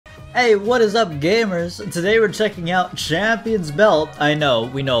Hey, what is up, gamers? Today we're checking out Champion's Belt. I know,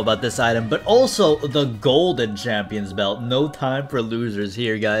 we know about this item, but also the Golden Champion's Belt. No time for losers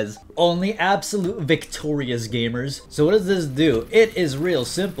here, guys. Only absolute victorious gamers. So what does this do? It is real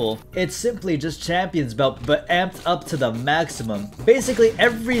simple. It's simply just Champion's Belt, but amped up to the maximum. Basically,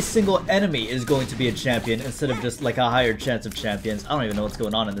 every single enemy is going to be a champion instead of just like a higher chance of champions. I don't even know what's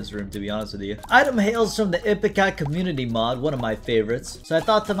going on in this room, to be honest with you. Item hails from the Epiphany community mod, one of my favorites. So I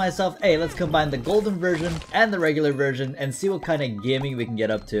thought to myself, hey, let's combine the golden version and the regular version and see what kind of gaming we can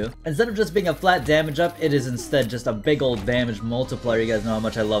get up to. Instead of just being a flat damage up, it is instead just a big old damage multiplier. You guys know how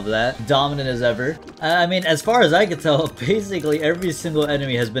much I love that. Dominant as ever. I mean, as far as I can tell, basically every single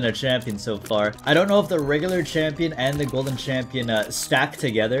enemy has been a champion so far. I don't know if the regular champion and the golden champion stack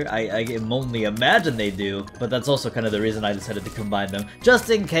together. I can only imagine they do, but that's also kind of the reason I decided to combine them. Just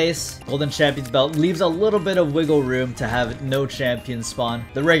in case, golden champion's belt leaves a little bit of wiggle room to have no champion spawn.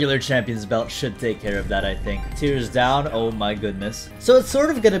 The regular champion's belt should take care of that, I think. Tears down, oh my goodness. So it's sort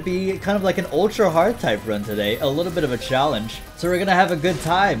of gonna be kind of like an ultra hard type run today, a little bit of a challenge. So we're gonna have a good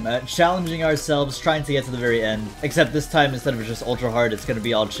time challenging ourselves, trying to get to the very end. Except this time, instead of just ultra hard, it's gonna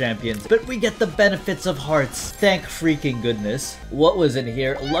be all champions. But we get the benefits of hearts. Thank freaking goodness. What was in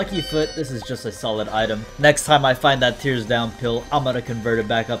here? Lucky Foot. This is just a solid item. Next time I find that tears down pill, I'm gonna convert it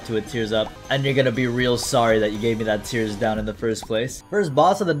back up to a tears up. And you're gonna be real sorry that you gave me that tears down in the first place. First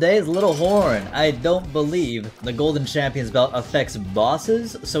boss of the day is Little Horn. I don't believe the golden champion's belt affects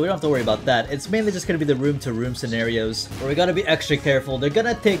bosses, so we don't have to worry about that. It's mainly just gonna be the room-to-room scenarios where we gotta be extra careful. They're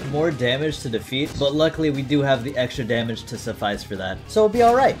gonna take more damage to defeat, but luckily we do have the extra damage to suffice for that. So it'll be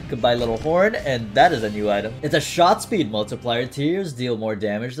alright. Goodbye, Little Horn, and that is a new item. It's a shot speed multiplier. Tears deal more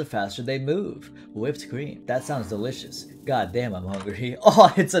damage the faster they move. Whipped cream. That sounds delicious. God damn, I'm hungry.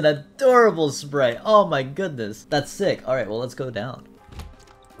 Oh, it's an adorable sprite. Oh my goodness. That's sick. Alright, well, let's go down.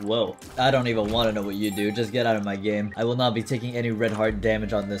 Whoa. I don't even want to know what you do. Just get out of my game. I will not be taking any red heart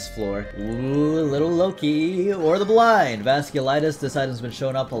damage on this floor. Ooh, little Loki. Or the blind. Vasculitis. This item's been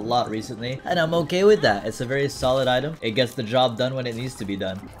showing up a lot recently, and I'm okay with that. It's a very solid item. It gets the job done when it needs to be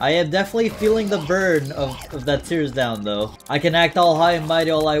done. I am definitely feeling the burn of that tears down, though. I can act all high and mighty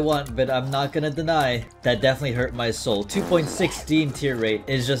all I want, but I'm not gonna deny. That definitely hurt my soul. 2.16 tier rate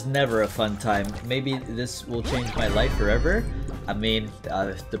is just never a fun time. Maybe this will change my life forever? I mean,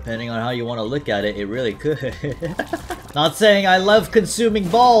 depending on how you want to look at it, it really could. Not saying I love consuming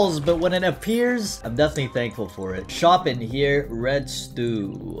balls, but when it appears, I'm definitely thankful for it. Shop in here, red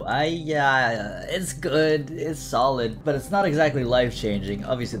stew. It's good, it's solid, but it's not exactly life-changing.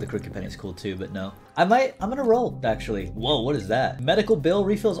 Obviously the crooked penny is cool too, but no. I'm gonna roll, actually. Whoa, what is that? Medical bill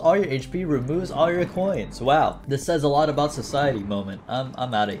refills all your HP, removes all your coins. Wow, this says a lot about society moment.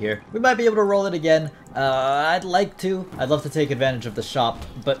 I'm out of here. We might be able to roll it again. I'd like to. I'd love to take advantage of the shop,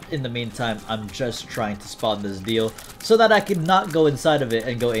 but in the meantime, I'm just trying to spawn this deal so that I can not go inside of it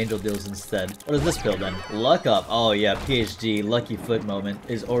and go angel deals instead. What is this pill then? Luck up. Oh yeah, PhD, lucky foot moment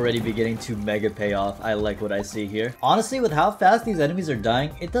is already beginning to mega pay off. I like what I see here. Honestly, with how fast these enemies are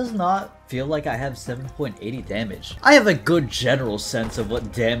dying, it does not feel like I have 7.80 damage. I have a good general sense of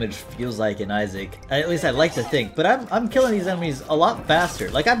what damage feels like in Isaac. At least I like to think, but I'm killing these enemies a lot faster.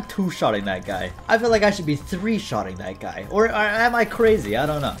 Like, I'm 2-shotting that guy. I feel like I should be 3-shotting that guy. Or am I crazy? I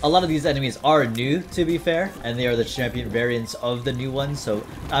don't know. A lot of these enemies are new, to be fair, and they are the champion variants of the new ones, so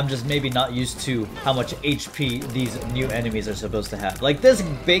I'm just maybe not used to how much HP these new enemies are supposed to have. Like this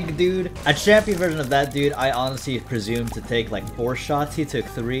big dude, a champion version of that dude, I honestly presume to take like 4 shots. He took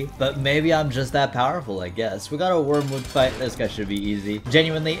 3, but maybe I'm just that powerful, I guess. We got a Wormwood fight. This guy should be easy.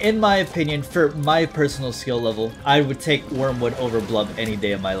 Genuinely, in my opinion, for my personal skill level, I would take Wormwood over Blub any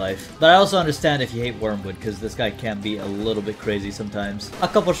day of my life. But I also understand if you hate Wormwood, because this guy can be a little bit crazy sometimes. A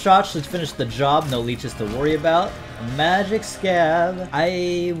couple shots should finish the job. No leeches to worry about. Magic Scab.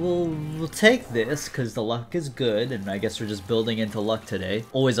 I will take this because the luck is good, and I guess we're just building into luck today.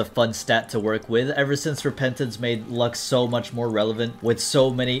 Always a fun stat to work with. Ever since Repentance made luck so much more relevant with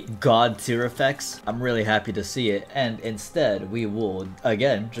so many god tier effects, I'm really happy to see it. And instead, we will,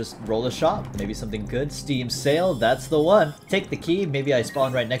 again, just roll a shop. Maybe something good. Steam sale, that's the one. Take the key. Maybe I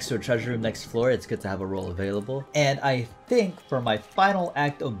spawn right next to a treasure room next floor. It's good to have a roll available. And I think for my final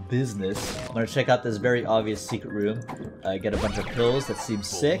act of business, I'm gonna check out this very obvious secret room. Get a bunch of pills that seem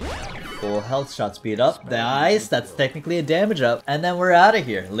sick. Full health, shot speed up. Nice, that's technically a damage up. And then we're out of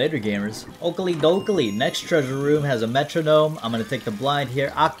here. Later, gamers. Oakley dokely. Next treasure room has a metronome. I'm gonna take the blind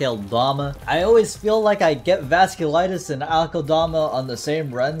here. Dogma. I always feel like I get vasculitis and Dogma on the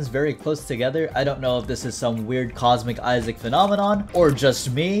same runs very close together. I don't know if this is some weird cosmic Isaac phenomenon or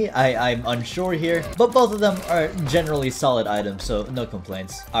just me. I'm unsure here. But both of them are generally solid items, so no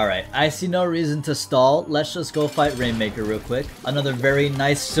complaints. Alright, I see no reason to stall. Let's just go fight Rainmaker real quick. Another very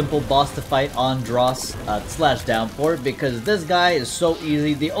nice, simple boss to fight on Dross slash Downpour, because this guy is so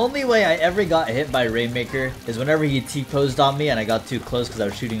easy. The only way I ever got hit by Rainmaker is whenever he T-posed on me and I got too close because I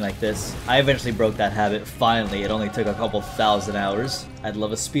was shooting like this. I eventually broke that habit, finally. It only took a couple thousand hours. I'd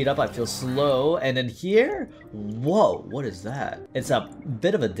love a speed up, I feel slow. And then here, whoa, what is that? It's a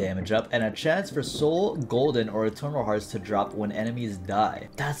bit of a damage up and a chance for soul, golden, or eternal hearts to drop when enemies die.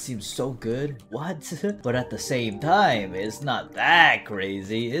 That seems so good, what? But at the same time, it's not that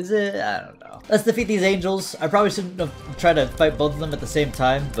crazy, is it? I don't know. Let's defeat these angels. I probably shouldn't have tried to fight both of them at the same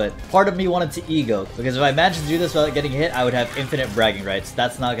time, but part of me wanted to ego, because if I managed to do this without getting hit, I would have infinite bragging rights.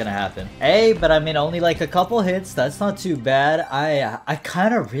 That's not gonna happen. Hey, but I mean, only like a couple hits, that's not too bad. I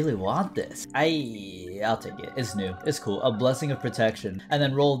kind of really want this. I'll take it. It's new. It's cool. A blessing of protection. And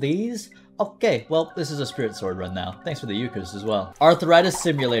then roll these. Okay, well, this is a spirit sword run now. Thanks for the Eucharist as well. Arthritis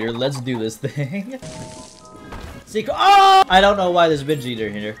simulator. Let's do this thing. Secret. Oh! I don't know why there's binge eater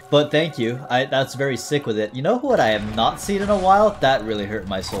here, but thank you. That's very sick with it. You know what I have not seen in a while? That really hurt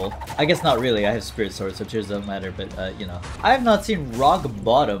my soul. I guess not really. I have spirit sword, so tears don't matter, but you know. I have not seen Rock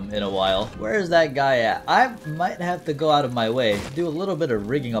Bottom in a while. Where is that guy at? I might have to go out of my way, do a little bit of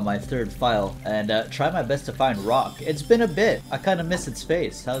rigging on my third file, and try my best to find Rock. It's been a bit. I kind of miss its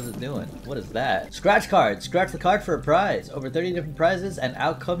face. How's it doing? What is that? Scratch card. Scratch the card for a prize. Over 30 different prizes and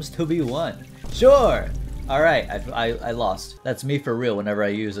outcomes to be won. Sure. Alright, I lost. That's me for real whenever I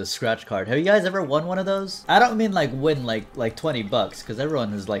use a scratch card. Have you guys ever won one of those? I don't mean like win like 20 bucks, because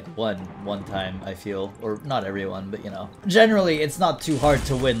everyone has like won one time, I feel. Or not everyone, but you know. Generally, it's not too hard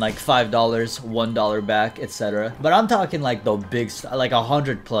to win like $5, $1 back, etc. But I'm talking like the big, like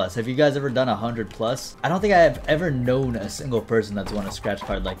 100 plus. Have you guys ever done 100 plus? I don't think I have ever known a single person that's won a scratch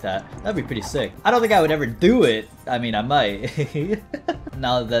card like that. That'd be pretty sick. I don't think I would ever do it. I mean, I might.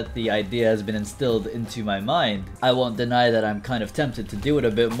 Now that the idea has been instilled into my mind, I won't deny that I'm kind of tempted to do it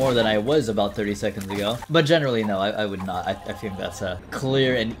a bit more than I was about 30 seconds ago. But generally, no, I would not. I think that's a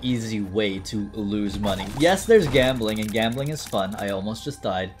clear and easy way to lose money. Yes, there's gambling, and gambling is fun. I almost just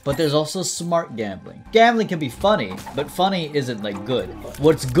died. But there's also smart gambling. Gambling can be funny, but funny isn't like good.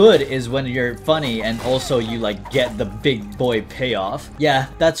 What's good is when you're funny and also you like get the big boy payoff. Yeah,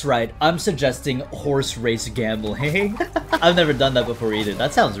 that's right. I'm suggesting horse race gambling. I've never done that before either.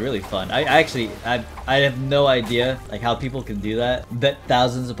 That sounds really fun. I have no idea like how people can do that. Bet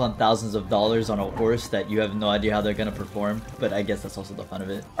thousands upon thousands of dollars on a horse that you have no idea how they're gonna perform. But I guess that's also the fun of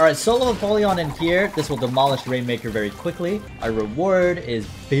it. Alright, solo Apollyon in here. This will demolish Rainmaker very quickly. Our reward is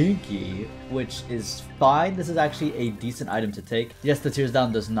Binky, which is fine. This is actually a decent item to take. Yes, the tears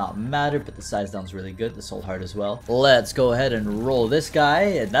down does not matter, but the size down is really good. The soul heart as well. Let's go ahead and roll this guy,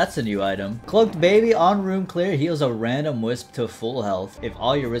 and that's a new item. Cloaked Baby on room clear heals a random wisp to full health. If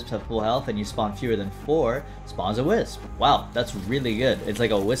all your wisps have full health and you spawn fewer than 4, spawns a wisp. Wow, that's really good. It's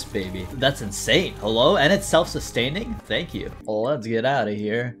like a wisp baby. That's insane. Hello? And it's self-sustaining? Thank you. Let's get out of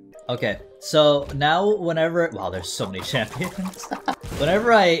here. Okay, so now whenever— wow, there's so many champions.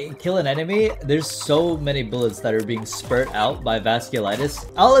 Whenever I kill an enemy, there's so many bullets that are being spurt out by vasculitis.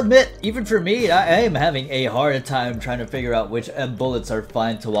 I'll admit, even for me, I am having a hard time trying to figure out which bullets are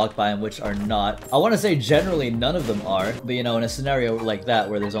fine to walk by and which are not. I want to say generally none of them are, but you know, in a scenario like that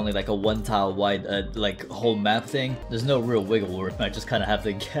where there's only like a 1 tile wide like whole map thing, there's no real wiggle room. I just kind of have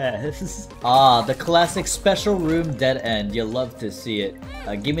to guess. Ah, the classic special room dead end. You love to see it.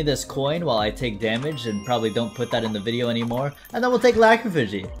 Give me this coin while I take damage, and probably don't put that in the video anymore, and then we'll take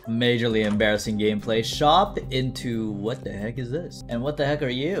Lacrophagy. Majorly embarrassing gameplay. Shop into— what the heck is this? And what the heck are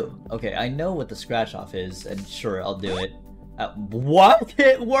you? Okay, I know what the scratch off is, and sure, I'll do it. What?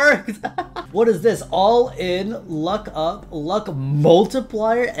 It worked! What is this? All in, luck up, luck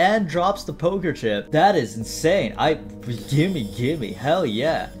multiplier, and drops the poker chip. That is insane. Gimme, hell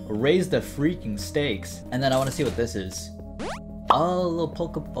yeah. Raise the freaking stakes. And then I want to see what this is. Oh, a little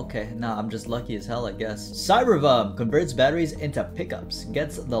poke. Okay, nah, I'm just lucky as hell, I guess. Cybervum converts batteries into pickups.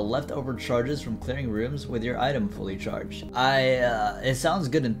 Gets the leftover charges from clearing rooms with your item fully charged. It sounds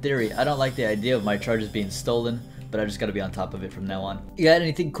good in theory. I don't like the idea of my charges being stolen, but I just gotta be on top of it from now on. You got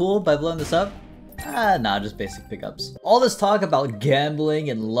anything cool by blowing this up? Nah, just basic pickups. All this talk about gambling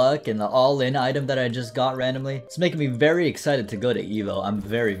and luck and the all-in item that I just got randomly, it's making me very excited to go to EVO. I'm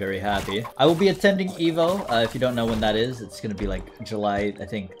very, very happy. I will be attending EVO. If you don't know when that is, it's gonna be like July, I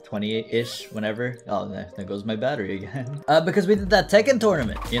think, 28-ish, whenever. Oh, there goes my battery again. Because we did that Tekken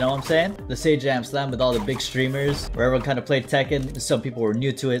tournament, you know what I'm saying? The Sage Am Slam with all the big streamers, where everyone kind of played Tekken. Some people were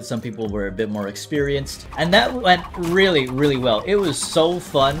new to it, some people were a bit more experienced. And that went really, really well. It was so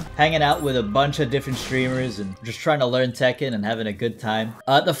fun hanging out with a bunch of different streamers and just trying to learn Tekken and having a good time.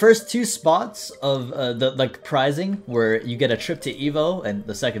 The first two spots of the like prizing where you get a trip to EVO, and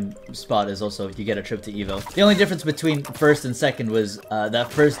the second spot is also you get a trip to EVO. The only difference between first and second was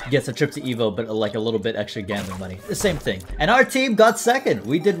that first gets a trip to EVO, but like a little bit extra gambling money. The same thing. And our team got second.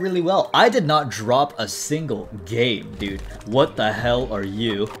 We did really well. I did not drop a single game, dude. What the hell are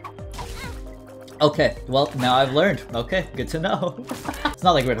you? Okay, well, now I've learned. Okay, good to know. It's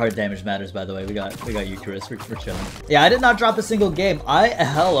not like red heart damage matters, by the way. We got Eucharist. We're chilling. Yeah, I did not drop a single game. I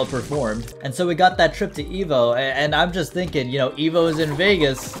hella performed. And so we got that trip to EVO. And I'm just thinking, you know, EVO is in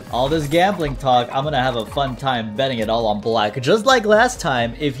Vegas. All this gambling talk, I'm gonna have a fun time betting it all on black. Just like last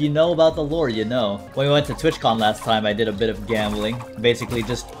time, if you know about the lore, you know. When we went to TwitchCon last time, I did a bit of gambling. Basically,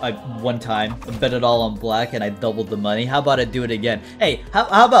 just one time, bet it all on black and I doubled the money. How about I do it again? Hey,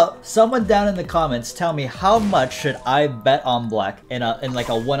 how about someone down in the comments tell me how much should I bet on black in like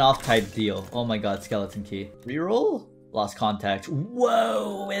a one-off type deal? Oh my god, skeleton key. Reroll? Lost contact.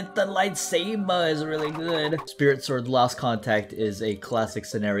 Whoa, with the lightsaber is really good. Spirit sword lost contact is a classic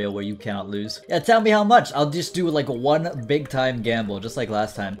scenario where you cannot lose. Yeah, tell me how much. I'll just do like one big time gamble, just like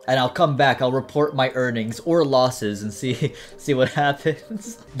last time. And I'll come back, I'll report my earnings or losses and see what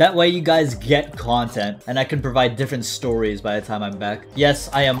happens. That way you guys get content and I can provide different stories by the time I'm back. Yes,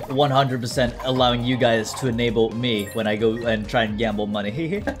 I am 100% allowing you guys to enable me when I go and try and gamble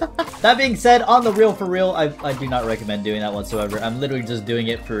money. That being said, on the real for real, I do not recommend doing that whatsoever. I'm literally just doing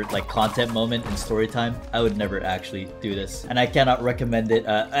it for like content moment and story time. I would never actually do this, and I cannot recommend it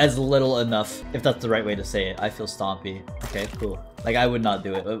as little enough, if that's the right way to say it. I feel stompy. Okay, cool. Like, I would not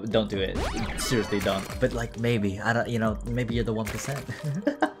do it. Don't do it. Seriously, don't. But like, maybe. I don't, you know, maybe you're the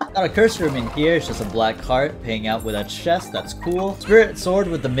 1%. Got a curse room in here. It's just a black heart paying out with a chest. That's cool. Spirit sword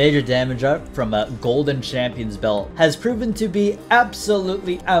with the major damage up from a golden champion's belt has proven to be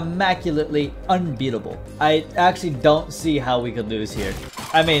absolutely immaculately unbeatable. I actually don't see how we could lose here.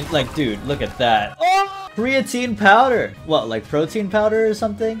 I mean, like, dude, look at that. Oh! Creatine powder! What, like protein powder or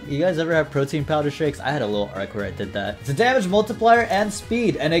something? You guys ever have protein powder shakes? I had a little arc where I did that. It's a damage multiplier and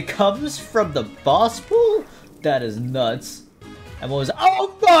speed, and it comes from the boss pool? That is nuts. And what was it?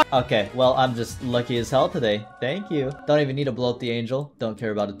 Oh, fuck! Okay, well, I'm just lucky as hell today. Thank you. Don't even need to blow up the angel. Don't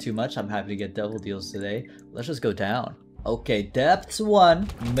care about it too much. I'm happy to get devil deals today. Let's just go down. Okay, depths 1,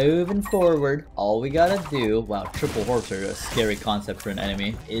 moving forward. All we gotta do, wow, triple horse are a scary concept for an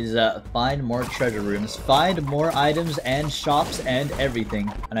enemy, is find more treasure rooms, find more items and shops and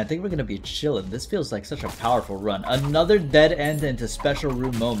everything. And I think we're gonna be chilling. This feels like such a powerful run. Another dead end into special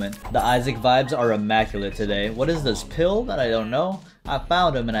room moment. The Isaac vibes are immaculate today. What is this pill that I don't know? I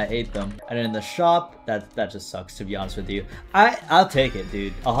found them and I ate them. And in the shop, that just sucks, to be honest with you. I'll take it,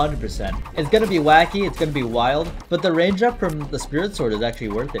 dude. 100%. It's gonna be wacky, it's gonna be wild, but the range up from the spirit sword is actually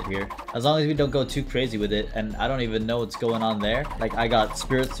worth it here. As long as we don't go too crazy with it, and I don't even know what's going on there. Like, I got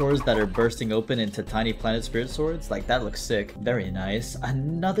spirit swords that are bursting open into tiny planet spirit swords. Like, that looks sick. Very nice.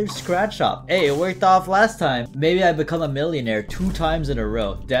 Another scratch shop. Hey, it worked off last time. Maybe I become a millionaire 2 times in a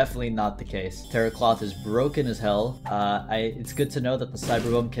row. Definitely not the case. Terra cloth is broken as hell. It's good to know that the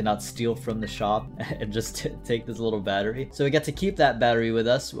cyberbomb cannot steal from the shop and just take this little battery. So we get to keep that battery with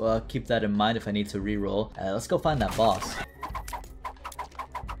us. Keep that in mind if I need to reroll. Let's go find that boss.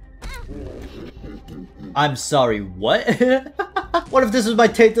 I'm sorry, what? What if this is my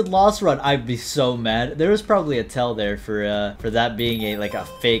Tainted Lost run? I'd be so mad. There was probably a tell there for that being like a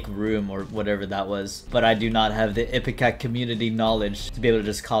fake room or whatever that was. But I do not have the Ipecac community knowledge to be able to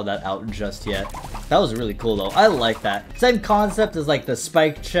just call that out just yet. That was really cool though. I like that. Same concept as like the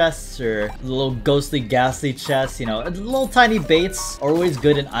spike chests or the little ghostly ghastly chests, you know. Little tiny baits are always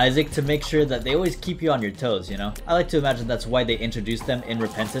good in Isaac to make sure that they always keep you on your toes, you know. I like to imagine that's why they introduced them in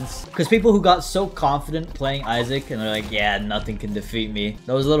Repentance. Because people who got so confident playing Isaac and they're like, yeah, nothing can defeat me.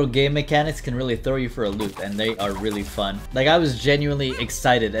 Those little game mechanics can really throw you for a loop, and they are really fun. Like, I was genuinely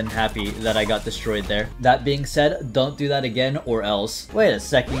excited and happy that I got destroyed there. That being said, don't do that again or else. Wait a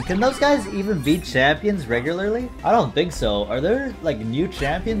second, can those guys even beat champions regularly? I don't think so. Are there like new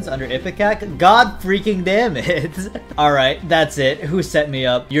champions under Ipecac? God freaking damn it. Alright, that's it. Who set me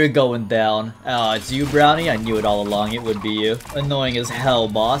up? You're going down. Oh, it's you, Brownie? I knew it all along. It would be you. Annoying as hell,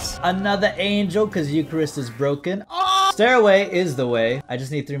 boss. Another angel because Eucharist is broken. Oh! Stairway is the way. I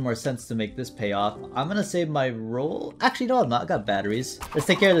just need 3 more cents to make this pay off. I'm gonna save my roll. Actually, no, I'm not. I got batteries. Let's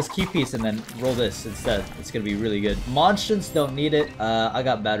take care of this key piece and then roll this instead. It's gonna be really good. Monstrance don't need it. I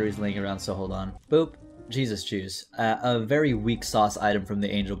got batteries laying around, so hold on. Boop. Jesus juice. A very weak sauce item from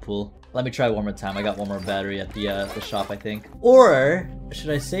the angel pool. Let me try one more time. I got one more battery at the shop, I think. Or should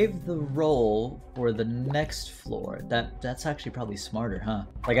I save the roll for the next floor? That's actually probably smarter, huh?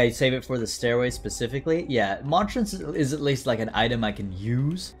 Like I save it for the stairway specifically? Yeah, Monstrance is at least like an item I can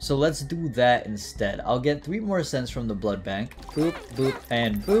use. So let's do that instead. I'll get 3 more cents from the blood bank. Boop, boop,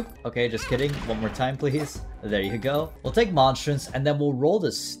 and boop. Okay, just kidding. One more time, please. There you go. We'll take Monstrance and then we'll roll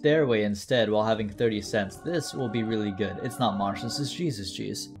the stairway instead while having 30 cents. This will be really good. It's not Monstrance, it's Jesus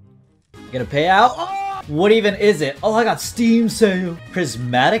Jeez. Gonna pay out? Oh! What even is it? Oh, I got Steam Sale!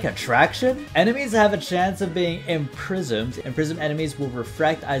 Prismatic Attraction? Enemies have a chance of being imprisoned. Imprisoned enemies will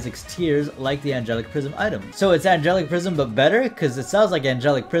refract Isaac's tears like the Angelic Prism item. So it's Angelic Prism but better? Because it sounds like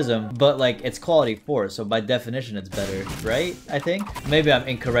Angelic Prism, but like it's quality 4, so by definition it's better, right? I think? Maybe I'm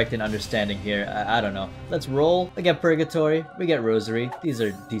incorrect in understanding here. I don't know. Let's roll. We get Purgatory. We get Rosary. These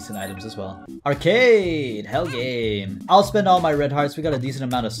are decent items as well. Arcade! Hell game. I'll spend all my red hearts. We got a decent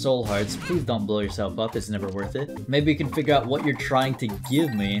amount of soul hearts. Please don't blow yourself up. It's never worth it. Maybe you can figure out what you're trying to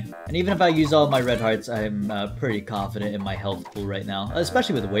give me. And even if I use all my red hearts, I'm pretty confident in my health pool right now.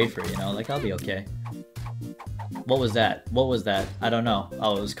 Especially with Wafer, you know? Like, I'll be okay. What was that? What was that? I don't know.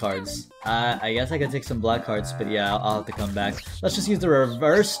 Oh, it was cards. I guess I could take some black cards, but yeah, I'll have to come back. Let's just use the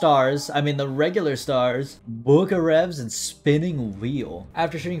reverse stars. I mean, the regular stars. Book of Revs and Spinning Wheel.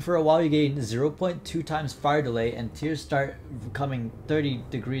 After shooting for a while, you gain 0.2 times fire delay, and tears start coming 30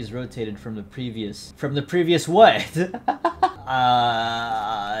 degrees rotated from the previous. From the previous what?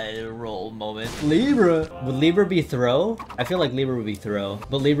 Roll moment. Libra. Would Libra be throw? I feel like Libra would be throw,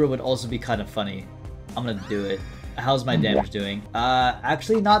 but Libra would also be kind of funny. I'm gonna do it. How's my damage doing?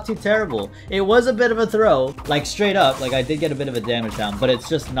 Actually not too terrible. It was a bit of a throw, like straight up, like I did get a bit of a damage down, but it's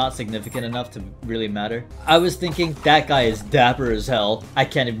just not significant enough to really matter. I was thinking that guy is dapper as hell. I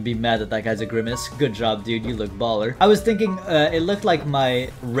can't even be mad that that guy's a grimace. Good job, dude. You look baller. I was thinking it looked like my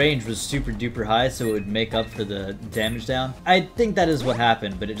range was super duper high, so it would make up for the damage down. I think that is what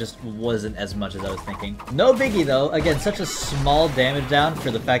happened, but it just wasn't as much as I was thinking. No biggie though. Again, such a small damage down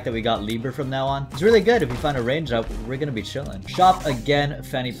for the fact that we got Libra from now on. It's really good if we find a range up. We're gonna be chilling. Shop again,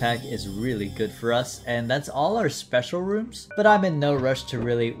 fanny pack is really good for us, and that's all our special rooms. But I'm in no rush to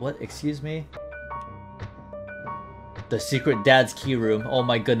really— what? Excuse me? The secret dad's key room. Oh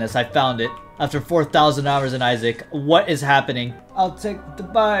my goodness, I found it. After 4,000 hours in Isaac. What is happening? I'll take the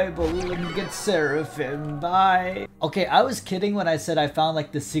Bible and get Seraphim. Bye. Okay, I was kidding when I said I found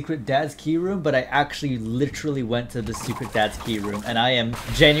like the secret dad's key room, but I actually literally went to the secret dad's key room, and I am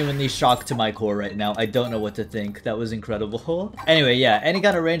genuinely shocked to my core right now. I don't know what to think. That was incredible. Anyway, yeah, any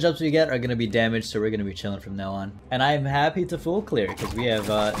kind of range ups we get are gonna be damaged, so we're gonna be chilling from now on. And I'm happy to full clear because we have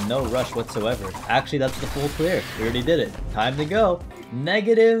no rush whatsoever. Actually, that's the full clear. We already did it. Time to go.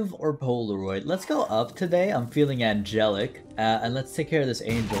 Negative or Polaroid? Let's go up today. I'm feeling angelic. And let's take care of this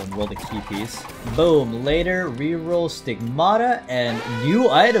angel and roll the key piece. Boom. Later, reroll Stigmata and new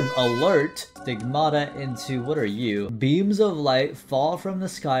item alert. Stigmata into— what are you? Beams of light fall from the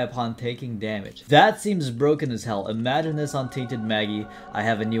sky upon taking damage. That seems broken as hell. Imagine this on Tainted Maggie. I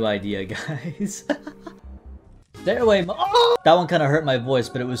have a new idea, guys. Stairway— oh! That one kind of hurt my voice,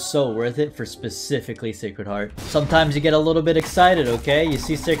 but it was so worth it for specifically Sacred Heart. Sometimes you get a little bit excited, okay? You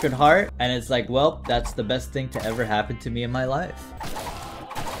see Sacred Heart, and it's like, well, that's the best thing to ever happen to me in my life.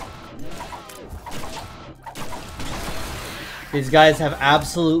 These guys have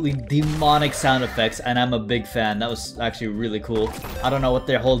absolutely demonic sound effects, and I'm a big fan. That was actually really cool. I don't know what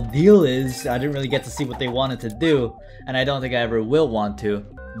their whole deal is. I didn't really get to see what they wanted to do, and I don't think I ever will want to.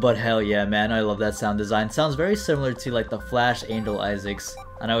 But hell yeah, man, I love that sound design. Sounds very similar to like the Flash Angel Isaacs.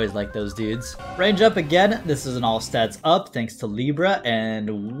 And I always like those dudes. Range up again. This is an all stats up thanks to Libra,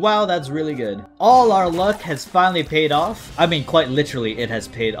 and wow, that's really good. All our luck has finally paid off. I mean, quite literally, it has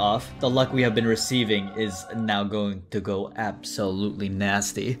paid off. The luck we have been receiving is now going to go absolutely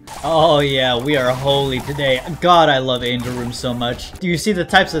nasty. Oh yeah, we are holy today. God, I love Angel Room so much. Do you see the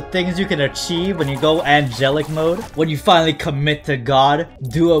types of things you can achieve when you go angelic mode? When you finally commit to God,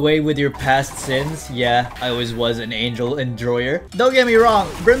 do away with your past sins? Yeah, I always was an angel enjoyer. Don't get me wrong,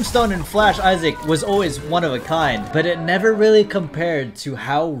 Brimstone and Flash Isaac was always one of a kind, but it never really compared to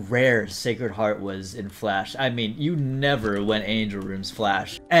how rare Sacred Heart was in Flash. I mean, you never went Angel Rooms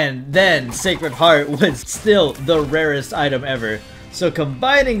Flash. And then Sacred Heart was still the rarest item ever. So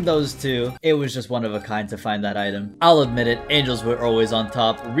combining those two, it was just one of a kind to find that item. I'll admit it, angels were always on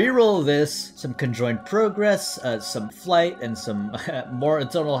top. Reroll this, some conjoined progress, some flight, and some more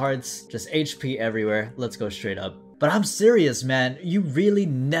eternal hearts. Just HP everywhere. Let's go straight up. But I'm serious, man. You really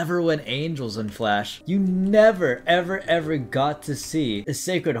never went angels in Flash. You never, ever got to see a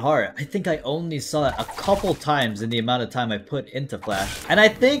Sacred Heart. I think I only saw it a couple times in the amount of time I put into Flash. And I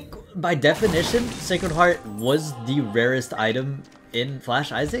think, by definition, Sacred Heart was the rarest item in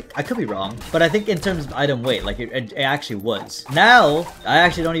Flash Isaac? I could be wrong, but I think in terms of item weight, like it actually was. Now, I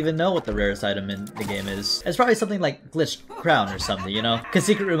actually don't even know what the rarest item in the game is. It's probably something like Glitched Crown or something, you know? Because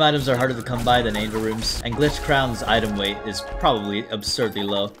secret room items are harder to come by than angel rooms, and Glitched Crown's item weight is probably absurdly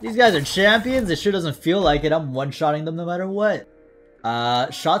low. These guys are champions, it sure doesn't feel like it. I'm one-shotting them no matter what.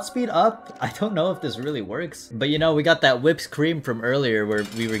 Shot speed up? I don't know if this really works. But you know, we got that whipped cream from earlier where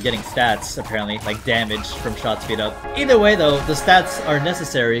we were getting stats, apparently, like damage from shot speed up. Either way though, the stats are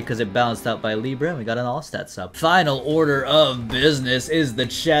necessary because it balanced out by Libra and we got an all stats up. Final order of business is the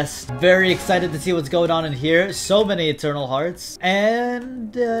chest. Very excited to see what's going on in here. So many Eternal Hearts.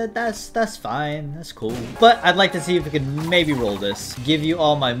 And that's fine. That's cool. But I'd like to see if we can maybe roll this. Give you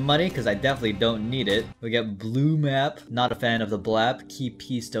all my money because I definitely don't need it. We get blue map. Not a fan of the black. Key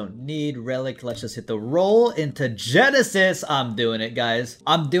piece don't need. Relic, let's just hit the roll into Genesis. I'm doing it, guys.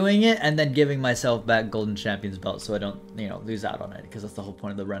 I'm doing it and then giving myself back Golden Champions belt so I don't, you know, lose out on it because that's the whole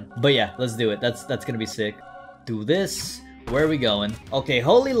point of the run. But yeah, let's do it. That's gonna be sick. Do this. Where are we going? Okay,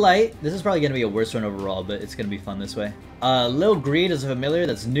 Holy Light. This is probably gonna be a worse run overall, but it's gonna be fun this way. Lil Greed is a familiar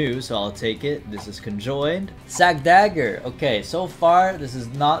that's new, so I'll take it. This is conjoined. Sack Dagger. Okay, so far, this is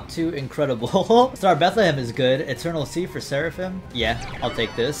not too incredible. Star Bethlehem is good. Eternal Sea for Seraphim. Yeah, I'll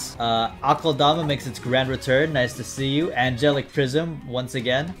take this. Akaldama makes its grand return. Nice to see you. Angelic Prism, once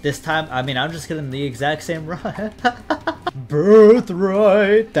again. This time, I mean, I'm just getting the exact same run.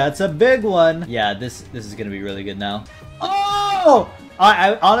 Birthright. That's a big one. Yeah, this is gonna be really good now. Oh!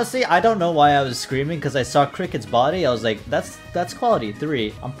 I honestly, I don't know why I was screaming because I saw Cricket's body. I was like, that's quality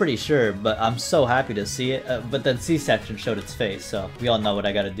 3. I'm pretty sure, but I'm so happy to see it. But then C-section showed its face, so we all know what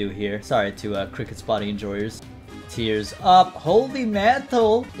I gotta do here. Sorry to Cricket's body enjoyers. Tears up. Holy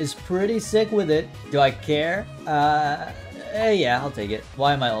Mantle is pretty sick with it. Do I care? Yeah, I'll take it.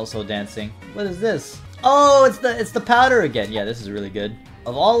 Why am I also dancing? What is this? Oh, it's the powder again. Yeah, this is really good.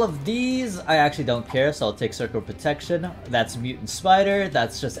 Of all of these, I actually don't care, so I'll take Circle Protection. That's Mutant Spider.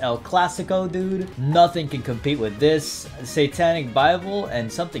 That's just El Clasico, dude. Nothing can compete with this. Satanic Bible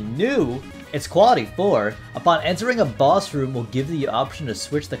and something new. It's quality 4. Upon entering a boss room, will give you the option to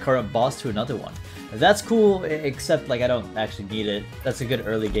switch the current boss to another one. That's cool, except like I don't actually need it. That's a good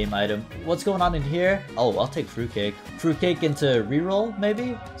early game item. What's going on in here? Oh, I'll take Fruitcake. Fruitcake into reroll,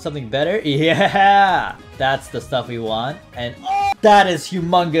 maybe? Something better? Yeah! That's the stuff we want. And oh, that is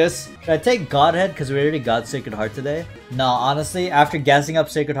humongous. Should I take Godhead because we already got Sacred Heart today? No, honestly, after gassing up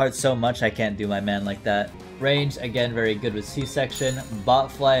Sacred Heart so much, I can't do my man like that. Range, again, very good with C-section.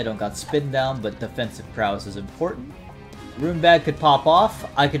 Botfly, I don't got spin down, but defensive prowess is important. Room bag could pop off.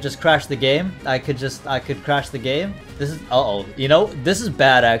 I could just crash the game. I could crash the game. This is, uh-oh. You know, this is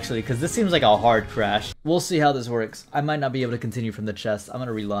bad actually, because this seems like a hard crash. We'll see how this works. I might not be able to continue from the chest. I'm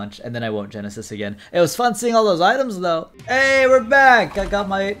gonna relaunch, and then I won't Genesis again. It was fun seeing all those items though. Hey, we're back! I got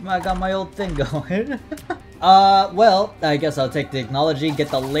my old thing going. Well, I guess I'll take the Technology, get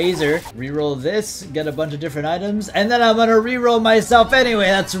the Laser, reroll this, get a bunch of different items, and then I'm gonna reroll myself anyway.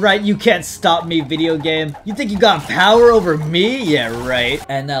 That's right, you can't stop me, video game. You think you got power over me? Yeah, right.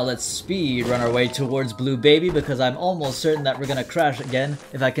 And now let's speed run our way towards Blue Baby because I'm almost certain that we're gonna crash again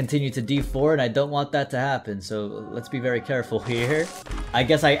if I continue to D4, and I don't want that to happen, so let's be very careful here. I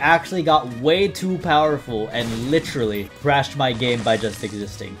guess I actually got way too powerful and literally crashed my game by just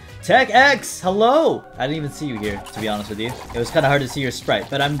existing. Tech X, hello! I didn't even see you here, to be honest with you. It was kind of hard to see your sprite,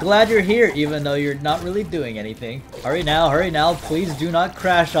 but I'm glad you're here, even though you're not really doing anything. Hurry now, please do not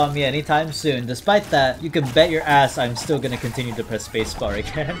crash on me anytime soon. Despite that, you can bet your ass I'm still gonna continue to press spacebar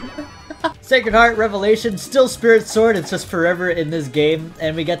again. Sacred Heart, Revelation, still Spirit Sword, it's just forever in this game,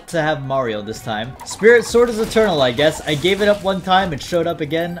 and we get to have Mario this time. Spirit Sword is eternal, I guess. I gave it up one time, it showed up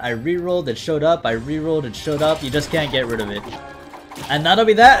again, I rerolled, it showed up, I rerolled, it showed up, you just can't get rid of it. And that'll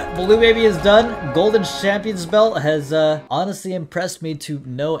be that. Blue Baby is done. Golden Champion's Belt has honestly impressed me to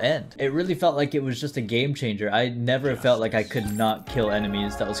no end. It really felt like it was just a game changer. I never felt like I could not kill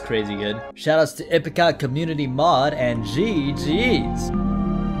enemies. That was crazy good. Shoutouts to Ipecac Community Mod and GG's.